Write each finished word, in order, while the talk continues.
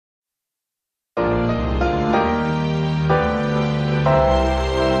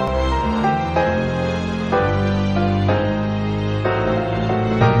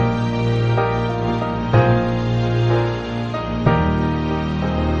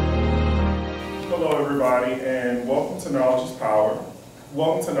Hello everybody, and welcome to Knowledge is Power.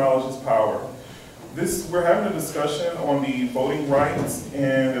 Welcome to Knowledge is Power. We're having a discussion on the voting rights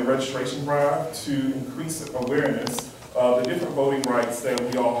and the registration drive to increase awareness of the different voting rights that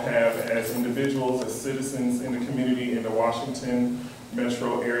we all have as individuals, as citizens in the community in the Washington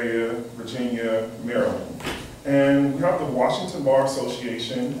metro area, Virginia, Maryland. And we have the Washington Bar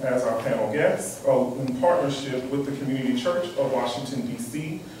Association as our panel guest in partnership with the Community Church of Washington,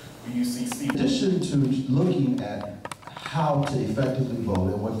 DC, UCC. In addition to looking at how to effectively vote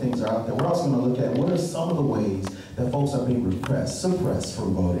and what things are out there, we're also going to look at what are some of the ways that folks are being suppressed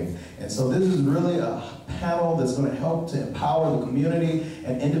from voting. And so this is really a panel that's going to help to empower the community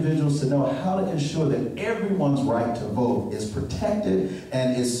and individuals to know how to ensure that everyone's right to vote is protected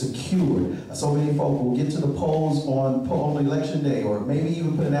and is secured. So many folks will get to the polls on election day, or maybe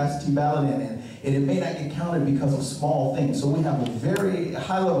even put an absentee ballot in, and it may not get counted because of small things. So we have a very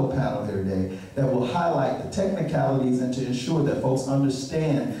high-level panel here today that will highlight the technicalities and to ensure that folks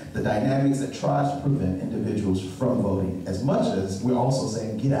understand the dynamics that tries to prevent individuals from voting, as much as we're also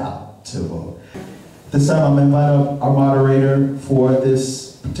saying get out to vote. This time I'm going to invite our moderator for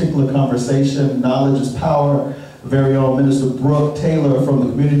this particular conversation. Knowledge is Power. Very own Minister Brooke Taylor from the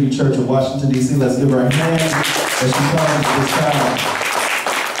Community Church of Washington, D.C. Let's give her a hand as she comes to this panel.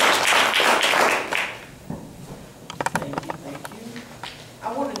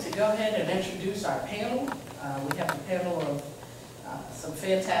 Our panel. We have a panel of some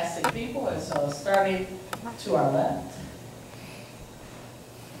fantastic people, and so starting to our left,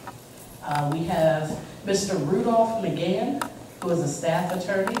 we have Mr. Rudolph McGann, who is a staff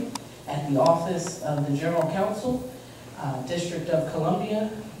attorney at the Office of the General Counsel, District of Columbia,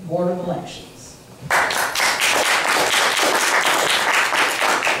 Board of Elections.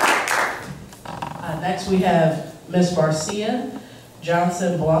 Next we have Ms. Marcia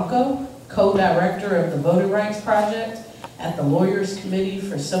Johnson Blanco, Co-Director of the Voting Rights Project at the Lawyers Committee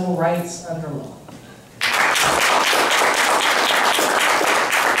for Civil Rights Under Law.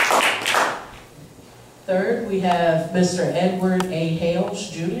 Third, we have Mr. Edward A. Hales,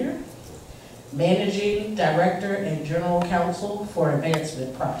 Jr., Managing Director and General Counsel for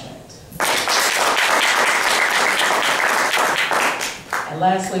Advancement Project. And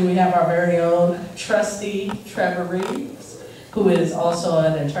lastly, we have our very own Trustee, Trevor Reaves, who is also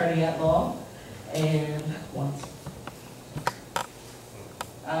an attorney at law and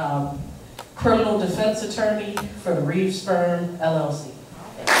criminal defense attorney for the Reaves firm, LLC.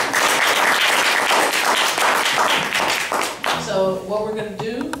 So what we're going to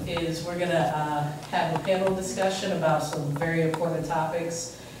do is we're going to have a panel discussion about some very important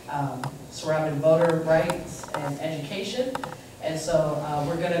topics surrounding voter rights and education. And so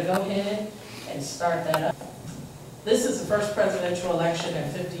we're going to go ahead and start that up. This is the first presidential election in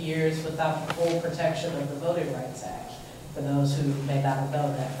 50 years without the full protection of the Voting Rights Act, for those who may not have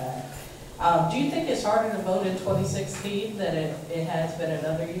known that fact. Do you think it's harder to vote in 2016 than it has been in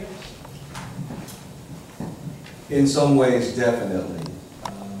other years? In some ways, definitely.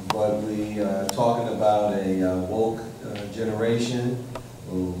 But we are talking about a woke generation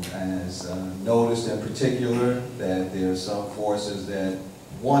who has noticed in particular that there are some forces that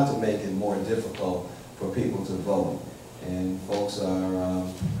want to make it more difficult for people to vote, and folks are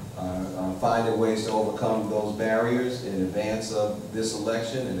finding ways to overcome those barriers in advance of this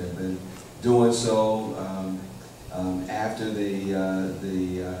election, and have been doing so after the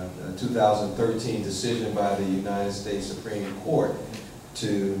 2013 decision by the United States Supreme Court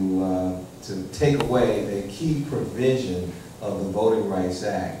to take away the key provision of the Voting Rights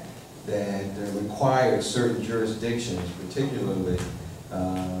Act that required certain jurisdictions, particularly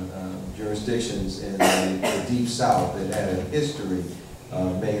jurisdictions in the Deep South that had a history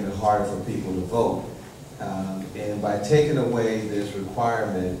of making it harder for people to vote. And by taking away this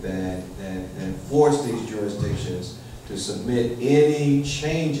requirement that forced these jurisdictions to submit any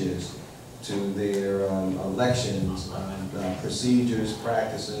changes to their elections, procedures,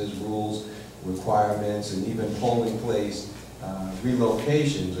 practices, rules, requirements, and even polling place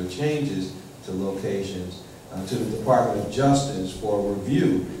relocations or changes to locations to the Department of Justice for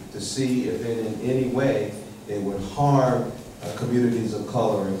review to see if in any way it would harm communities of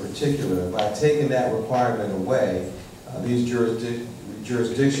color in particular. By taking that requirement away, these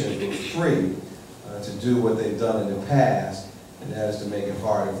jurisdictions were free to do what they've done in the past, and that is to make it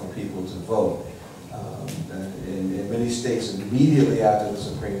harder for people to vote. In many states, immediately after the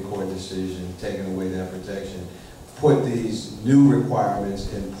Supreme Court decision, taking away that protection, put these new requirements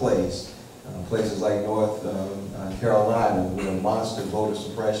in place. Places like North Carolina, where a monster voter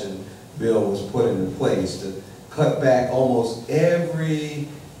suppression bill was put into place to cut back almost every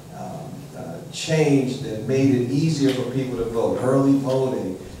change that made it easier for people to vote. Early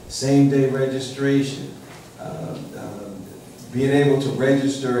voting, same-day registration, being able to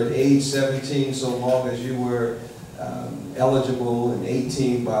register at age 17 so long as you were eligible, and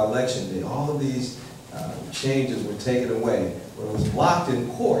 18 by election day. All of these changes were taken away, but it was blocked in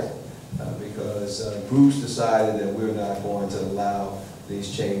court because groups decided that we're not going to allow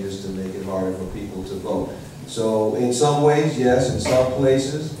these changes to make it harder for people to vote. So in some ways, yes, in some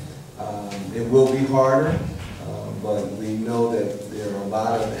places, it will be harder, but we know that there are a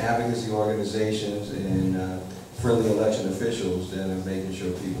lot of advocacy organizations and friendly election officials that are making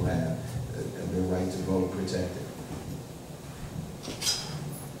sure people have their right to vote protected.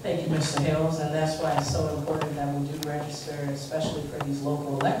 Thank you, Mr. Hills, and that's why it's so important that we do register, especially for these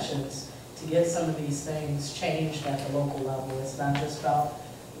local elections, to get some of these things changed at the local level. It's not just about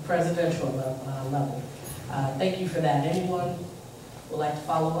the presidential level. Thank you for that. Anyone would like to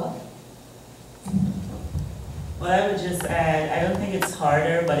follow up? Well, I would just add, I don't think it's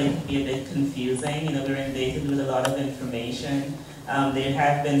harder, but it can be a bit confusing. You know, we're inundated with a lot of information. There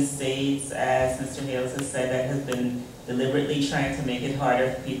have been states, as Mr. Hales has said, that have been deliberately trying to make it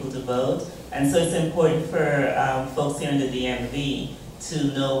harder for people to vote. And so it's important for folks here in the DMV to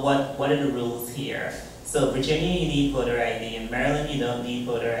know what are the rules here. So Virginia, you need voter ID. In Maryland, you don't need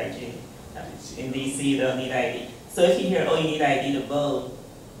voter ID. In DC, you don't need ID. So if you hear, oh, you need ID to vote,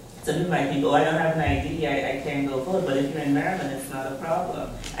 some people might think, oh, I don't have an ID, I can't go vote. But if you're in Maryland, it's not a problem.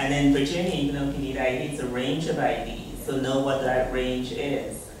 And in Virginia, even though if you need ID, it's a range of IDs. So know what that range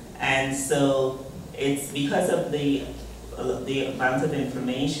is. And so it's because of the amount of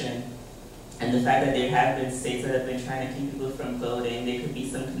information and the fact that there have been states that have been trying to keep people from voting, there could be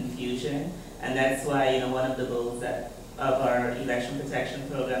some confusion. And that's why, you know, one of the goals of our election protection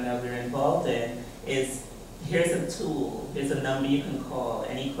program that we're involved in is, here's a tool, here's a number you can call,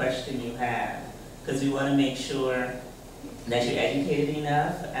 any question you have. Because we want to make sure that you're educated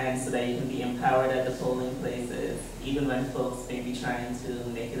enough and so that you can be empowered at the polling places, even when folks may be trying to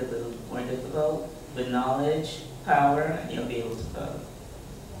make it a little more difficult. With knowledge, power, you'll be able to vote.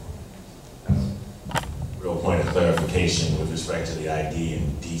 Real point of clarification with respect to the ID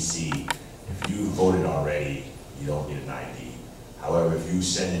in DC. If you voted already, you don't need an ID. However, if you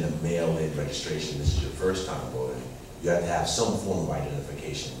send in a mail-in registration, this is your first time voting, you have to have some form of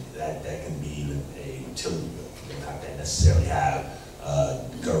identification. That can be even a utility bill. You don't have to necessarily have a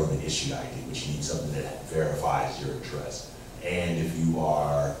government-issued ID, but you need something that verifies your address. And if you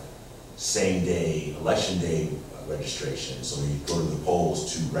are same-day, election day registration, so when you go to the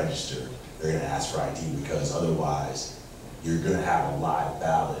polls to register, they're going to ask for ID because otherwise you're going to have a live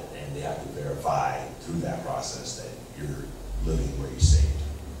ballot and they have to verify through that process that you're living where you saved.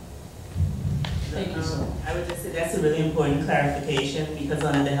 Thank you, sir. I would just say that's a really important clarification because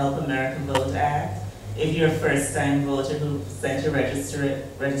under the Help America Vote Act, if you're a first-time voter who sent your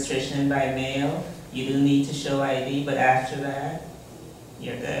registration in by mail, you do need to show ID, but after that,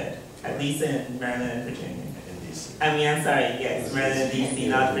 you're good. At least in Maryland and Virginia. I mean, I'm sorry, yes, Maryland and DC,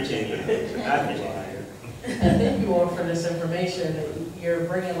 not Virginia. Not Virginia. And thank you all for this information. You're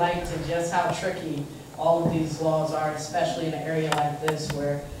bringing light to just how tricky all of these laws are, especially in an area like this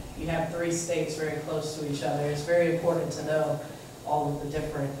where you have 3 states very close to each other. It's very important to know all of the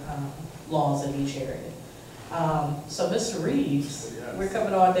different laws in each area. So Mr. Reaves, we're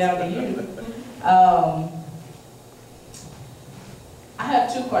coming on down to you. I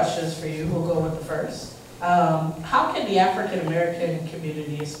have 2 questions for you. We'll go with the first. How can the African American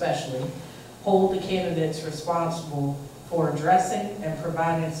community especially hold the candidates responsible for addressing and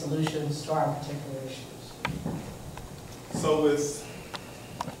providing solutions to our particular issues? So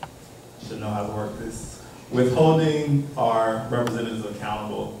should know how to work this. With holding our representatives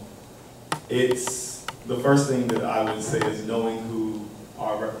accountable, it's the first thing that I would say is knowing who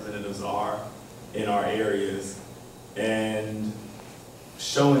our representatives are in our areas and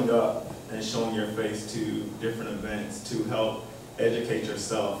showing up and showing your face to different events to help educate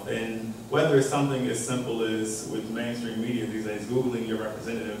yourself. And whether it's something as simple as with mainstream media these days, Googling your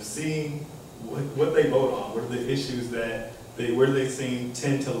representative, seeing what they vote on, what are the issues that where they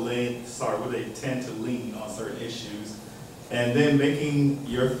tend to lean on certain issues, and then making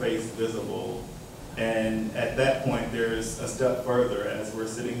your face visible. And at that point, there's a step further. As we're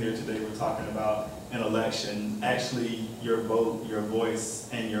sitting here today, we're talking about an election, actually your vote, your voice,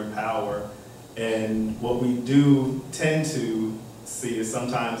 and your power. And what we do tend to see is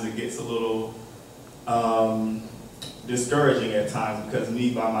sometimes it gets a little discouraging at times because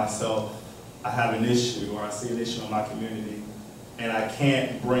me by myself, I have an issue or I see an issue in my community and I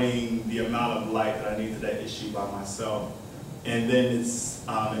can't bring the amount of light that I need to that issue by myself. And then it's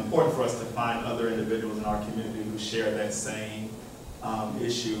important for us to find other individuals in our community who share that same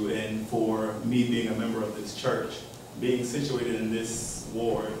issue. And for me being a member of this church, being situated in this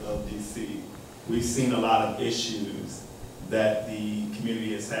ward of DC, we've seen a lot of issues that the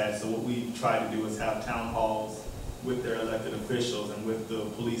community has had. So what we try to do is have town halls with their elected officials and with the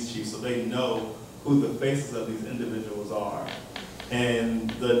police chief so they know who the faces of these individuals are. And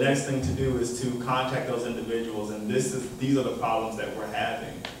the next thing to do is to contact those individuals, and these are the problems that we're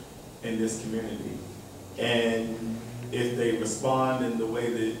having in this community. And if they respond in the way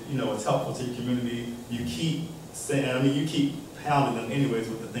that, you know, it's helpful to your community, you keep saying, I mean, you keep pounding them anyways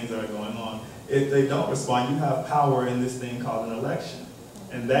with the things that are going on. If they don't respond, you have power in this thing called an election.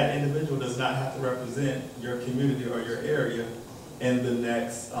 And that individual does not have to represent your community or your area in the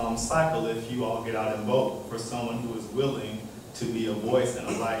next cycle if you all get out and vote for someone who is willing to be a voice and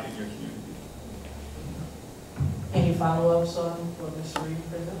a light in your community. Any follow-ups on what Mr. Reaves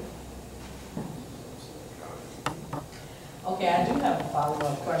presented? Okay, I do have a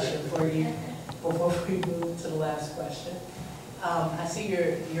follow-up question for you before we move to the last question. I see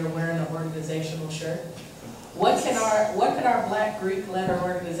you're wearing an organizational shirt. What can our Black Greek letter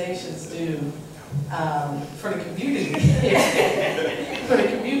organizations do for the community, for the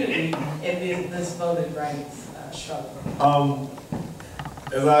community in this voting rights struggle?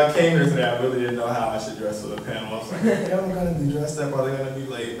 As I came here today, I really didn't know how I should dress for the panel. I was like, are they going to be dressed up? Are they going to be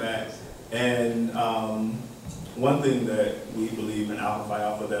laid back? And one thing that we believe in Alpha Phi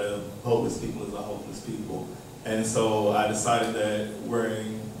Alpha, that a hopeless people is a hopeless people. And so I decided that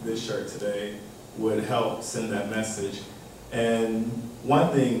wearing this shirt today would help send that message. And one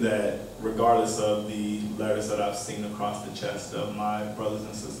thing that, regardless of the letters that I've seen across the chest of my brothers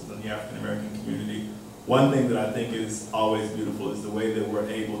and sisters in the African American community, one thing that I think is always beautiful is the way that we're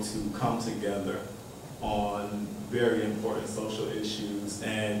able to come together on very important social issues.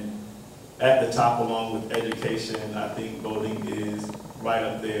 And at the top, along with education, I think voting is right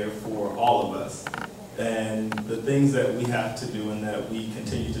up there for all of us. And the things that we have to do and that we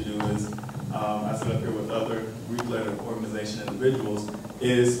continue to do is, I sit up here with other Greek-letter organization individuals,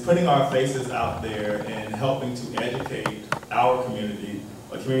 is putting our faces out there and helping to educate our community,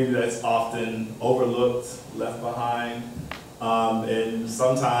 a community that's often overlooked, left behind, and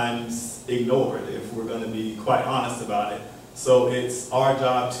sometimes ignored, if we're going to be quite honest about it. So it's our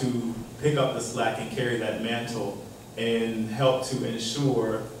job to pick up the slack and carry that mantle and help to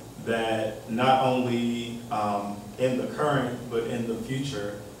ensure that not only in the current, but in the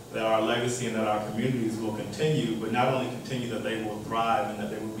future, that our legacy and that our communities will continue, but not only continue, that they will thrive and that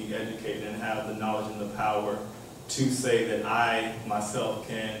they will be educated and have the knowledge and the power to say that I, myself,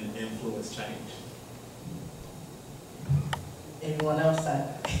 can influence change. Anyone else?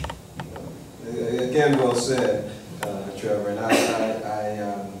 Again, well said, Trevor. And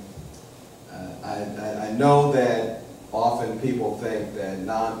I know that often people think that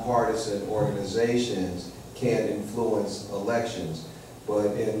nonpartisan organizations can't influence elections.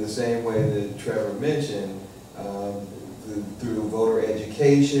 But in the same way that Trevor mentioned, through voter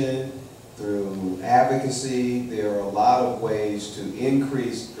education, through advocacy, there are a lot of ways to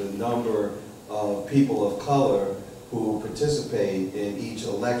increase the number of people of color who participate in each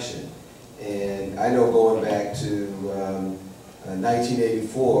election. And I know going back to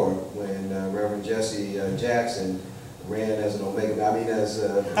 1984, when Reverend Jesse Jackson ran as an as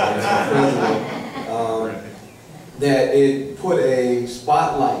president, that it put a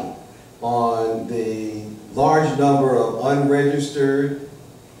spotlight on the large number of unregistered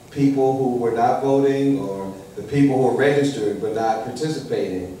people who were not voting, or the people who were registered but not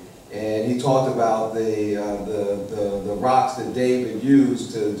participating. And he talked about the rocks that David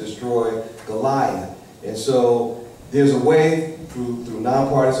used to destroy Goliath. And so there's a way through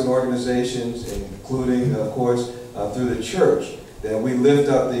nonpartisan organizations, including, of course, through the church, that we lift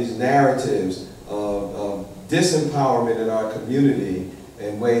up these narratives of disempowerment in our community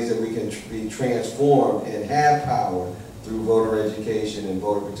in ways that we can be transformed and have power through voter education and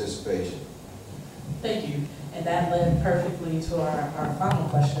voter participation. Thank you. And that led perfectly to our final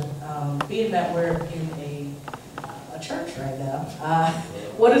question. Being that we're in a church right now,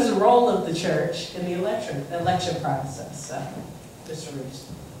 what is the role of the church in the election process? Mr. Reaves.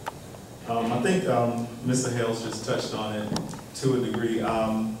 I think Mr. Hales just touched on it to a degree.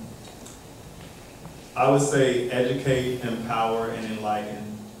 I would say educate, empower, and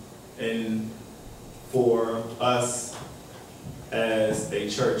enlighten. And for us as a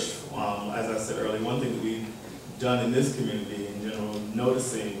church, as I said earlier, one thing that we've done in this community in general,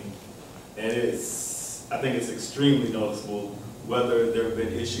 noticing, and I think it's extremely noticeable, whether there have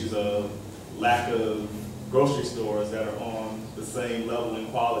been issues of lack of grocery stores that are on the same level and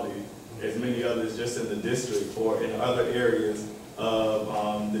quality as many others just in the district or in other areas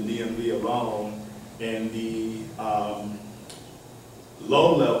of the DMV alone. And the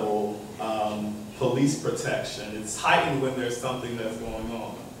low-level police protection, it's heightened when there's something that's going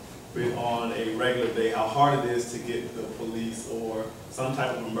on. But on a regular day, how hard it is to get the police or some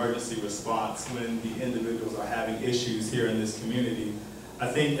type of emergency response when the individuals are having issues here in this community. I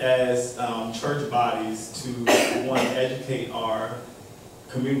think as church bodies to want to educate our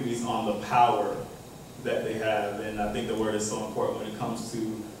communities on the power that they have, and I think the word is so important when it comes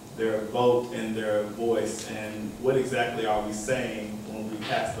to their vote and their voice, and what exactly are we saying when we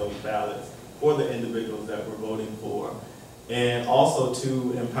cast those ballots for the individuals that we're voting for. And also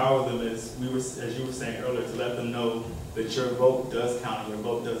to empower them, as you were saying earlier, to let them know that your vote does count and your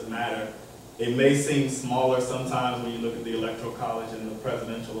vote does matter. It may seem smaller sometimes when you look at the Electoral College and the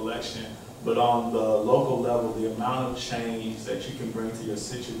presidential election, but on the local level, the amount of change that you can bring to your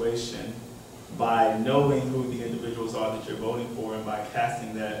situation by knowing who the individuals are that you're voting for and by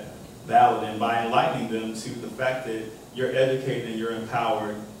casting that ballot and by enlightening them to the fact that you're educated and you're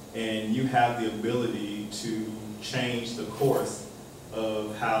empowered and you have the ability to change the course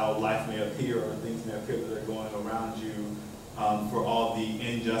of how life may appear or things may appear that are going around you, for all the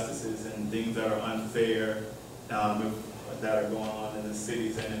injustices and things that are unfair that are going on in the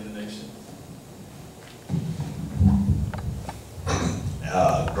cities and in the nation.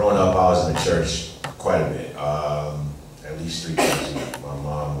 Growing up, I was in the church quite a bit, at least 3 times a week. My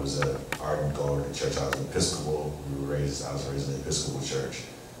mom was an ardent goer to church. I was Episcopal. I was raised in an Episcopal church.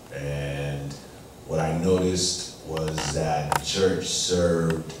 And what I noticed was that the church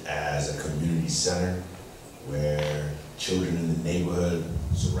served as a community center where children in the neighborhood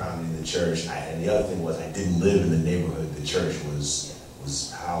surrounding the church, and the other thing was I didn't live in the neighborhood the church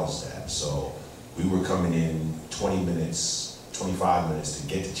was housed at. So we were coming in 20 minutes, 25 minutes to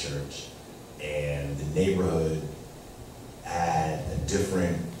get to church, and the neighborhood had a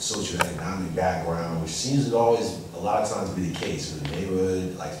different socioeconomic background, which seems to always a lot of times be the case for the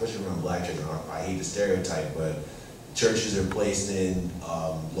neighborhood, like especially around Black churches. I hate the stereotype, but churches are placed in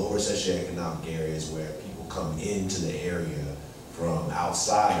lower socioeconomic areas where people come into the area from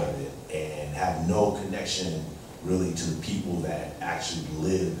outside of it and have no connection really to the people that actually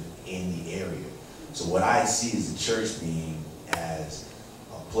live in the area. So what I see is the church being as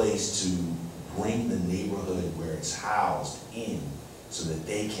a place to bring the neighborhood where it's housed in so that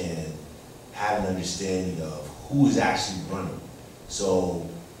they can have an understanding of who is actually running. So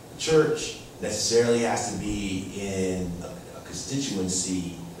the church necessarily has to be in a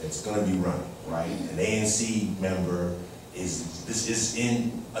constituency that's going to be running, right? An ANC member is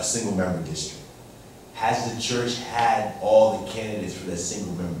in a single member district. Has the church had all the candidates for that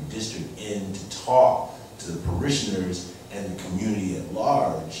single member district in to talk to the parishioners and the community at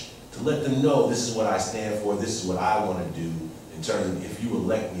large to let them know this is what I stand for, this is what I want to do in terms of if you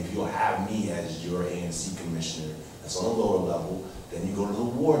elect me, if you'll have me as your ANC commissioner, that's on a lower level, then you go to the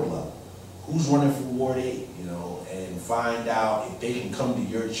ward level. Who's running for Ward 8, you know, and find out if they can come to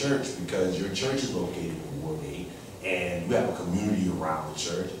your church because your church is located in Ward 8 and you have a community around the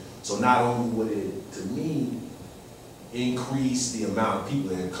church. So not only would it, to me, increase the amount of people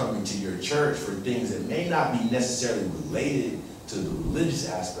that are coming to your church for things that may not be necessarily related to the religious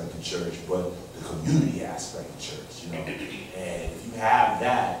aspect of church, but the community aspect of church, you know. And if you have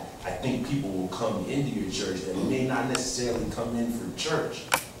that, I think people will come into your church that may not necessarily come in for church,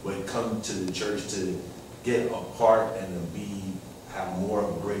 but come to the church to get a part and to have more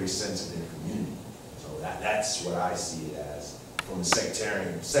of a greater sense of their community. So that's what I see it as from a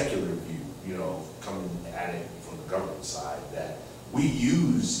secular view, you know, coming at it from the government side, that we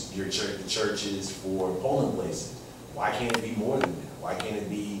use the churches for polling places. Why can't it be more than that? Why can't it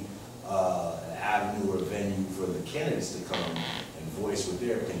be an avenue or a venue for the candidates to come and voice with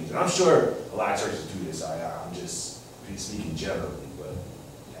their opinions? And I'm sure a lot of churches do this. I'm just speaking generally, but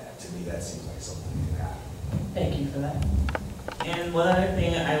to me that seems like something that can happen. Thank you for that. And one other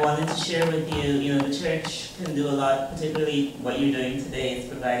thing I wanted to share with you, you know, the church can do a lot, particularly what you're doing today is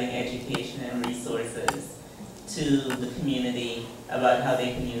providing education and resources to the community about how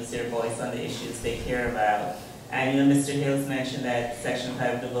they can use their voice on the issues they care about. And you know, Mr. Hales mentioned that Section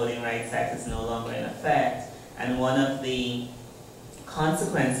 5 of the Voting Rights Act is no longer in effect. And one of the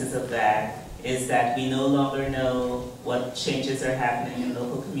consequences of that is that we no longer know what changes are happening in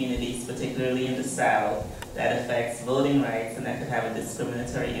local communities, particularly in the South, that affects voting rights and that could have a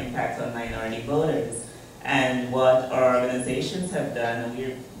discriminatory impact on minority voters. And what our organizations have done, and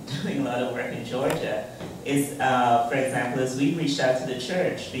we're doing a lot of work in Georgia, is, for example, is we've reached out to the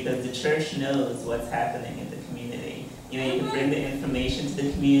church because the church knows what's happening in the community. You can bring the information to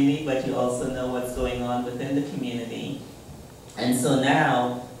the community, but you also know what's going on within the community. And so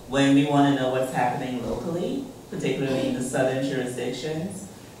now, when we want to know what's happening locally, particularly in the southern jurisdictions,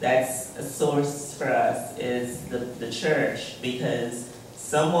 that's a source for us is the church, because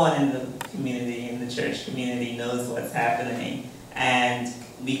someone in the community, in the church community, knows what's happening, and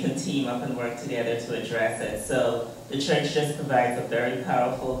we can team up and work together to address it. So the church just provides a very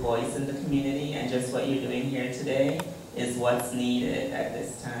powerful voice in the community, and just what you're doing here today is what's needed at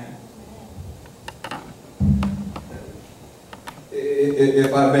this time.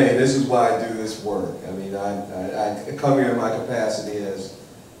 If I may, this is why I do this work. I mean, I come here in my capacity as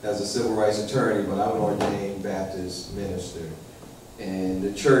a civil rights attorney, but I'm an ordained Baptist minister. And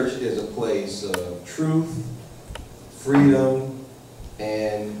the church is a place of truth, freedom,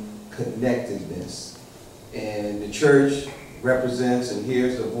 and connectedness. And the church represents and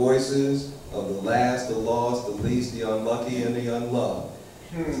hears the voices of the last, the lost, the least, the unlucky, and the unloved.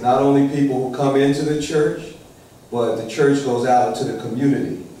 It's not only people who come into the church, but the church goes out into the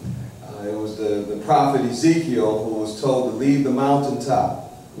community. It was the prophet Ezekiel who was told to leave the mountaintop,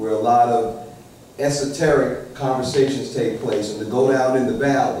 where a lot of esoteric conversations take place, and to go down in the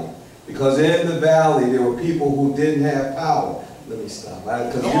valley. Because in the valley, there were people who didn't have power. Let me stop,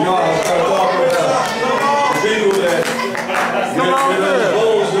 because you know I was going to talk about people that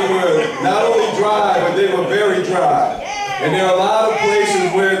were not only dry, but they were very dry. And there are a lot of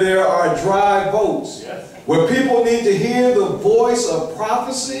places where there are dry votes, where people need to hear the voice of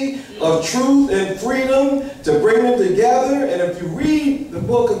prophecy, of truth and freedom, to bring them together. And if you read the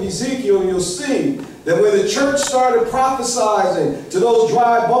book of Ezekiel, you'll see that when the church started prophesying to those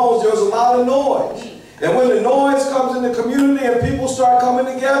dry bones, there was a lot of noise. And when the noise comes in the community and people start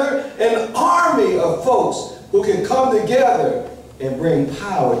coming together, an army of folks who can come together and bring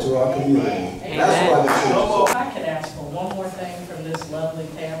power to our community. That's why the church. If I could ask for one more thing from this lovely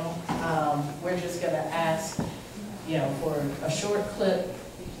panel. We're just going to ask, for a short clip,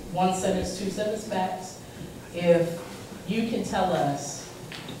 1 sentence, 2 sentence backs. If you can tell us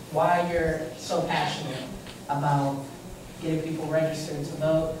why you're so passionate about getting people registered to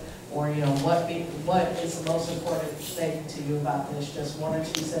vote, or what is the most important thing to you about this? Just 1 or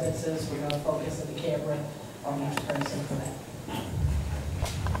 2 sentences. We're going to focus on the camera on each person for that.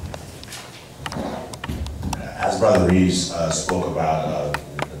 As Brother Reaves spoke about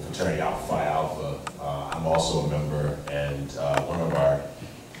the fraternity Alpha Phi Alpha, I'm also a member, and one of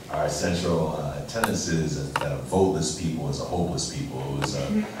our central tendencies is that a voteless people is a hopeless people. It was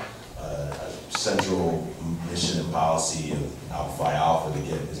a central mission and policy of Alpha Phi Alpha to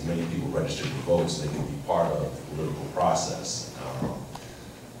get as many people registered to vote so they could be part of the political process.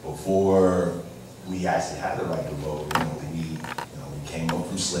 Before we actually had the right to vote, we came up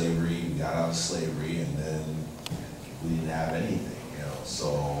from slavery, we got out of slavery, and then we didn't have anything,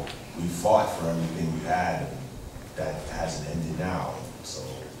 So we fought for everything we had, and that hasn't ended now. So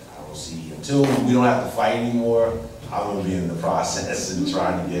I don't see, until we don't have to fight anymore, I'm gonna be in the process and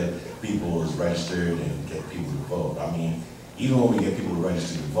trying to get people registered and get people to vote. I mean, even when we get people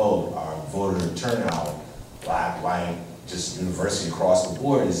registered to vote, our voter turnout, black, white, just university across the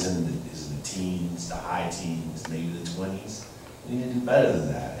board is in the teens, the high teens, maybe the 20s. We need to do better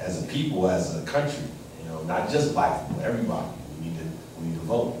than that as a people, as a country. Not just black people, everybody. We need to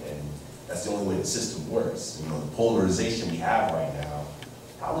vote, and that's the only way the system works. The polarization we have right now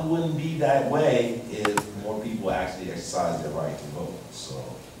probably wouldn't be that way if more people actually exercise their right to vote. So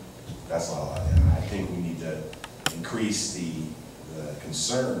that's all I think we need to increase the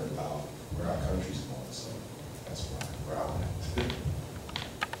concern about where our country's going. So that's where I'm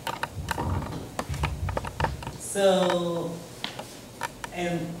at. So,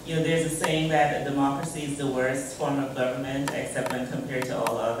 there's a saying that a democracy is the worst form of government except when compared to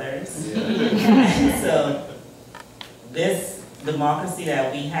all others. Yeah. And so this democracy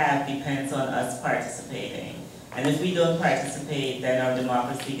that we have depends on us participating. And if we don't participate, then our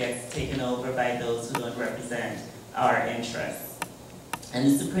democracy gets taken over by those who don't represent our interests. And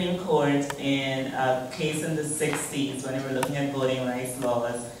the Supreme Court, in a case in the 60s, when they were looking at voting rights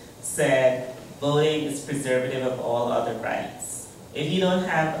laws, said voting is preservative of all other rights. If you don't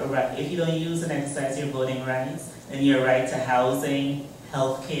have a right, if you don't use and exercise your voting rights, then your right to housing,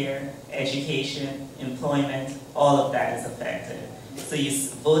 health care, education, employment, all of that is affected. So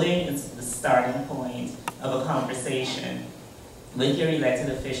voting is the starting point of a conversation with your elected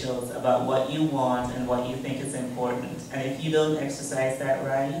officials about what you want and what you think is important. And if you don't exercise that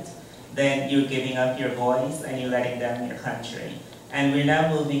right, then you're giving up your voice and you're letting down your country. And we're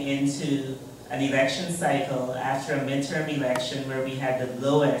now moving into an election cycle after a midterm election where we had the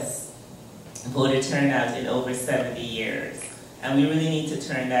lowest voter turnout in over 70 years. And we really need to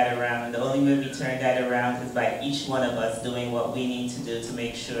turn that around. And the only way we turn that around is by each one of us doing what we need to do to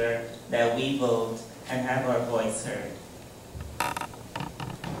make sure that we vote and have our voice heard.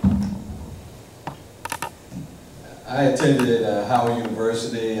 I attended Howard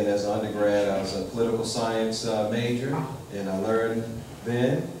University, and as an undergrad, I was a political science major, and I learned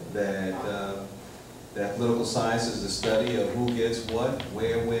then that that political science is the study of who gets what,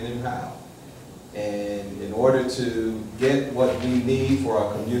 where, when, and how. And in order to get what we need for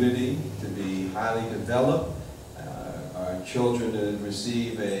our community to be highly developed, our children to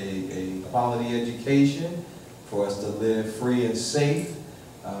receive a quality education, for us to live free and safe,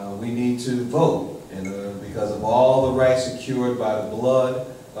 we need to vote. And because of all the rights secured by the blood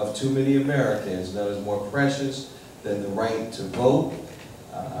of too many Americans, none is more precious than the right to vote.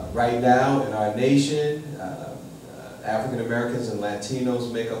 Right now in our nation, African Americans and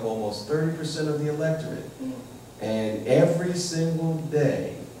Latinos make up almost 30% of the electorate. And every single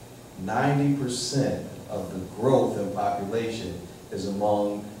day, 90% of the growth in population is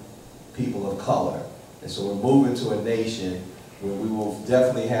among people of color. And so we're moving to a nation where we will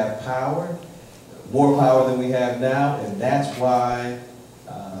definitely have power, more power than we have now, and that's why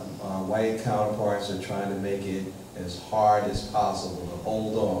our white counterparts are trying to make it as hard as possible to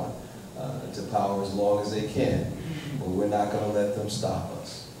hold on to power as long as they can. But we're not going to let them stop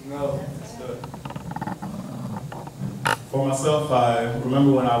us. No, that's good. For myself, I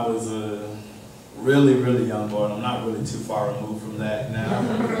remember when I was a really, really young boy, and I'm not really too far removed from that now.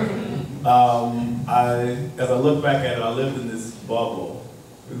 As I look back at it, I lived in this bubble.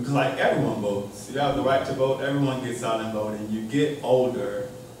 It was like everyone votes. You have the right to vote, everyone gets out and vote, and you get older,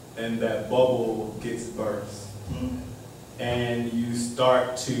 and that bubble gets burst. And you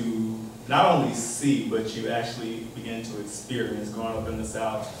start to not only see, but you actually begin to experience, growing up in the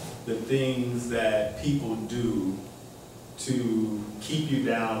South, the things that people do to keep you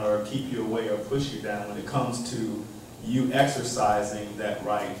down or keep you away or push you down when it comes to you exercising that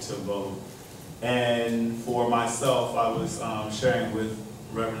right to vote. And for myself, I was sharing with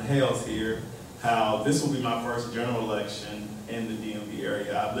Reverend Hales here how this will be my first general election in the DMV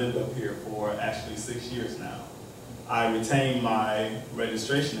area. I've lived up here for actually 6 years now. I retained my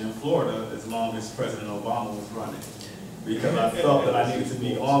registration in Florida as long as President Obama was running, because I felt that I needed to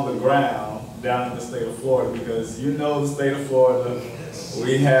be on the ground down in the state of Florida, because you know the state of Florida,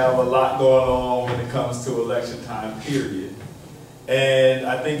 we have a lot going on when it comes to election time, period. And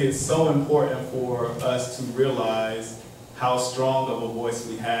I think it's so important for us to realize how strong of a voice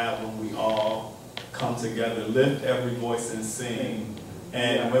we have when we all come together, lift every voice and sing.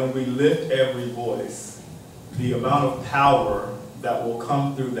 And when we lift every voice, the amount of power that will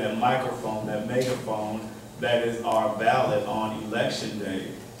come through that microphone, that megaphone, that is our ballot on election day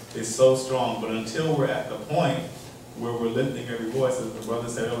is so strong. But until we're at the point where we're lifting every voice, as the brother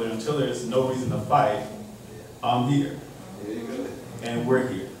said earlier, until there's no reason to fight, I'm here. And we're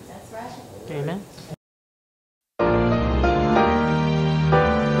here. That's right. Amen.